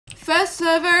first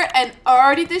server and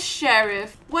already the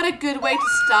sheriff. What a good way to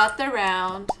start the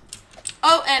round.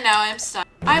 Oh, and now I'm stuck.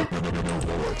 Shut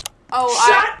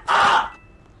up!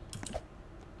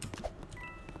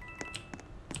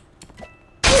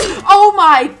 Oh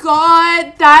my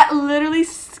god, that literally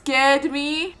scared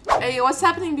me. Hey, what's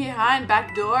happening behind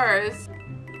back doors?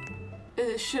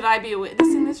 Should I be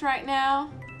witnessing this right now?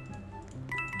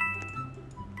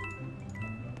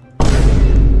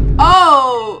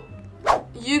 Oh!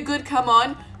 You good, come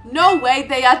on. No way,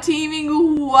 they are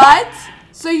teaming. What?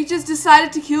 So you just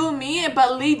decided to kill me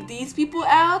but leave these people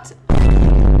out?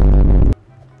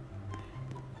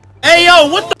 Hey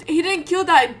yo, what the— He didn't kill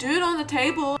that dude on the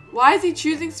table. Why is he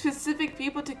choosing specific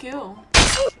people to kill?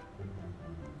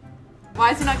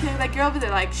 Why is he not killing that girl over there?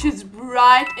 Like, she's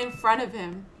right in front of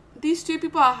him. These two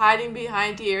people are hiding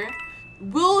behind here.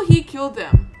 Will he kill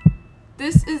them?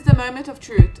 This is the moment of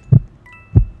truth.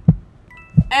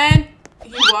 And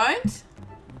he won't?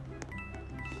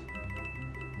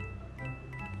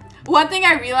 One thing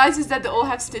I realized is that they all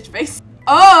have stitch face.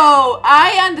 Oh,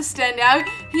 I understand now.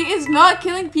 He is not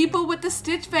killing people with the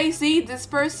stitch face. See, this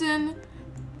person,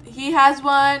 he has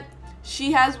one.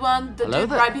 She has one. The dude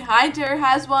right behind her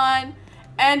has one.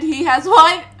 And he has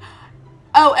one.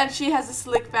 Oh, and she has a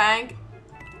slick bang.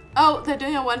 Oh, they're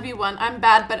doing a 1v1. I'm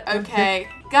bad, but okay.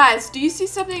 Guys, do you see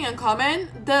something in common?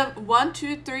 The 1,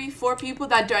 2, 3, 4 people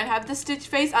that don't have the stitch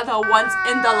face are the ones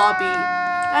in the lobby.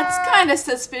 That's kind of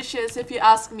suspicious if you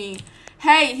ask me.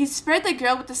 Hey, he spread the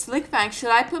girl with the slick fang.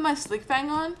 Should I put my slick fang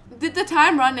on? Did the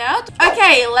time run out?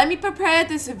 Okay, let me prepare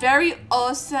this very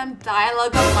awesome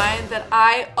dialogue of mine that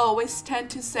I always tend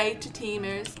to say to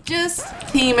teamers. Just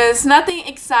teamers, nothing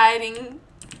exciting.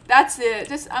 That's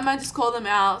it. I'm gonna just call them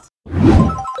out.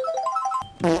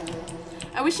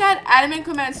 I wish I had admin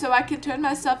command so I could turn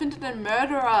myself into the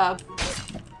murderer.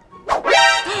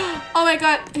 Oh my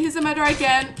god, he's a murderer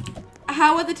again.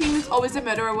 How are the teamers always a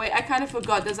murderer? Wait, I kind of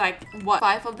forgot. There's like, what,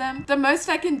 5 of them? The most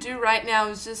I can do right now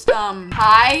is just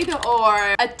hide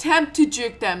or attempt to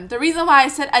juke them. The reason why I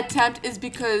said attempt is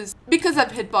because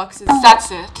of hitboxes. That's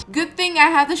it. Good thing I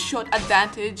have the short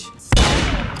advantage.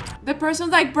 The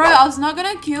person's like, bro, I was not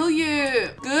gonna kill you.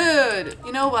 Good.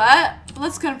 You know what?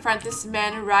 Let's confront this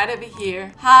man right over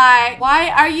here. Hi, why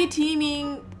are you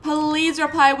teaming? Please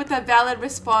reply with a valid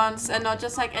response and not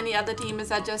just like any other teamers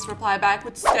that just reply back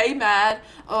with stay mad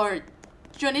or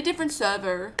join a different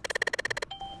server.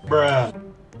 Bruh.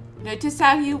 Notice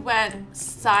how he went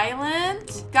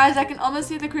silent? Guys, I can almost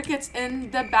hear the crickets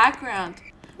in the background.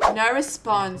 No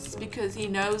response because he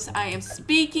knows I am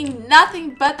speaking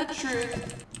nothing but the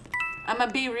truth. I'm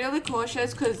gonna be really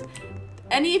cautious because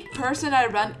any person I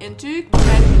run into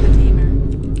can be the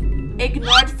teamer.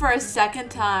 Ignored for a second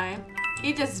time.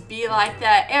 He just be like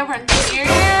that. Everyone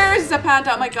hears the pound.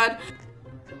 Oh my god.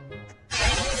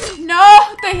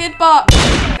 No, the hitbox.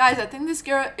 Guys, I think this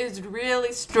girl is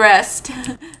really stressed.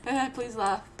 Please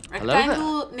laugh.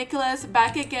 Rectangle Nicholas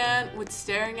back again with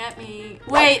staring at me.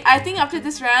 Wait, I think after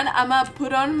this round, I'm gonna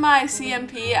put on my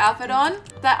CMP outfit on,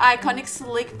 the iconic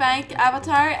slick bank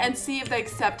avatar, and see if they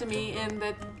accept me in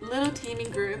the little teaming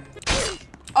group.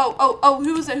 Oh,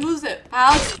 who is it? Who is it?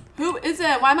 Who is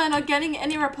it? Why am I not getting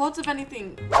any reports of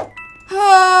anything?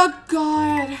 Oh,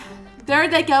 God. There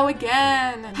they go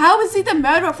again. How is he the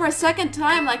murderer for a second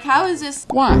time? Like, how is this?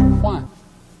 Why?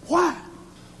 What?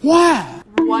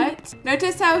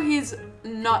 Notice how he's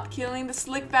not killing the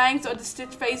slick bangs or the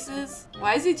stitch faces?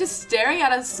 Why is he just staring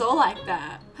at us so like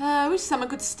that? I wish someone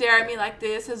could stare at me like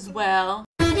this as well.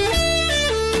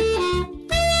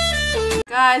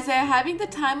 Guys, they're having the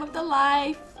time of their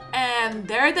life. And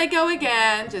there they go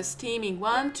again. Just teaming.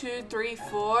 1, 2, 3,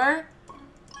 4,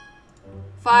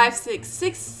 5, 6.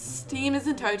 6 teams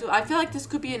in total. I feel like this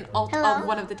could be an alt of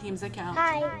one of the team's account.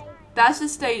 Hi. That's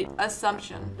just an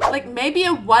assumption. Like, maybe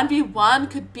a 1v1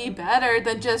 could be better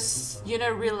than just, you know,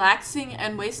 relaxing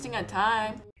and wasting our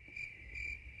time.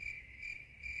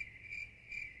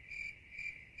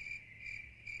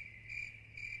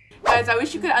 Guys, I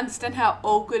wish you could understand how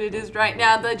awkward it is right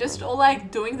now. They're just all like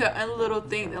doing their own little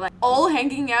thing. They're like all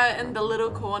hanging out in the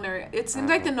little corner. It seems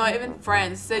like they're not even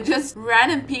friends. They're just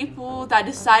random people that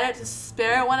decided to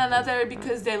spare one another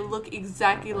because they look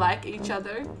exactly like each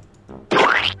other.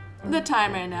 The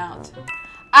time ran out.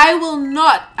 I will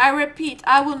not, I repeat,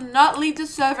 I will not leave the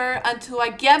server until I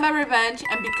get my revenge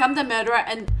and become the murderer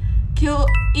and kill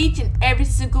each and every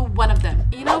single one of them.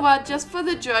 You know what, just for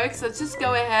the jokes, let's just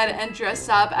go ahead and dress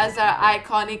up as our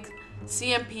iconic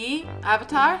CMP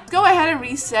avatar. Go ahead and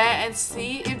reset and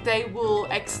see if they will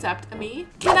accept me.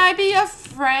 Can I be a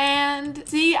friend?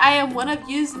 See, I am one of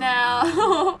yous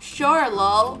now. Sure,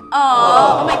 lol.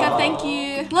 Oh my god, thank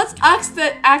you. Let's ask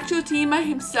the actual teamer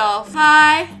himself.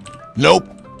 Hi. Nope.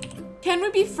 Can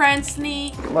we be friends,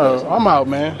 Sneak? Well, I'm out,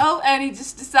 man. Oh, and he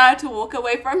just decided to walk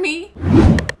away from me.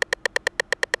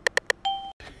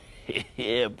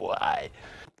 Yeah, boy.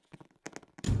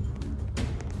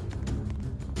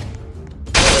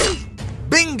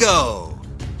 Bingo!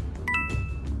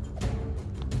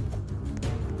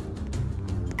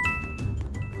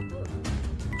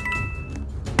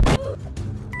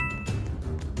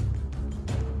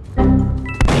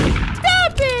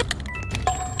 Stop it!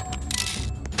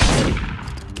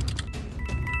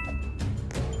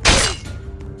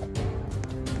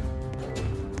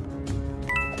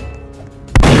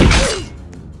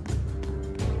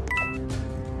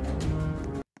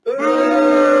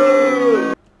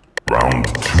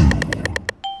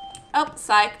 Oh,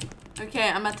 psych. Okay,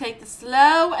 I'm gonna take the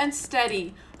slow and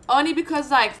steady. Only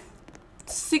because like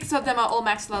 6 of them are all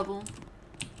max level.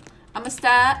 I'm gonna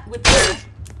start with the...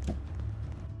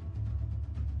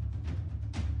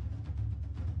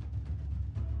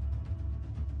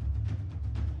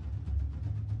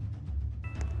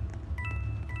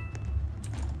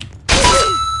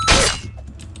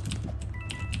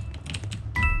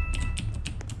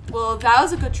 Well, that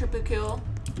was a good triple kill.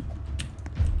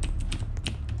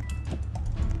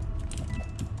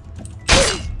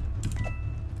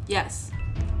 Yes.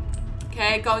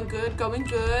 Okay, going good, going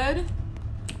good.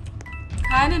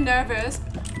 Kinda nervous.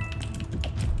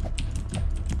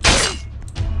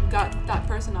 Got that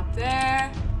person up there.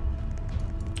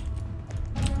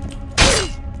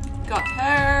 Got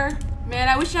her. Man,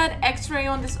 I wish I had X-ray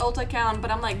on this ult account,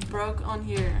 but I'm like broke on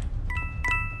here.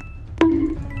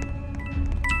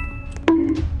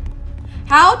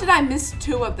 How did I miss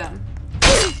 2 of them?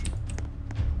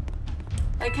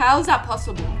 Like, how is that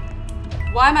possible?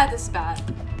 Why am I this bad?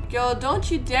 Girl,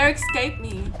 don't you dare escape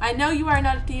me. I know you are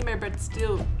not a teamer, but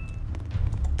still.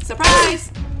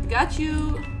 Surprise! Got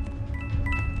you.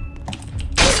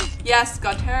 Yes,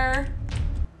 got her.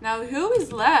 Now who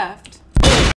is left?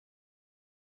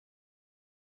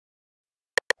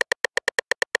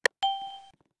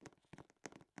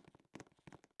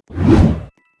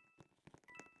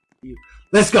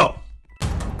 Let's go.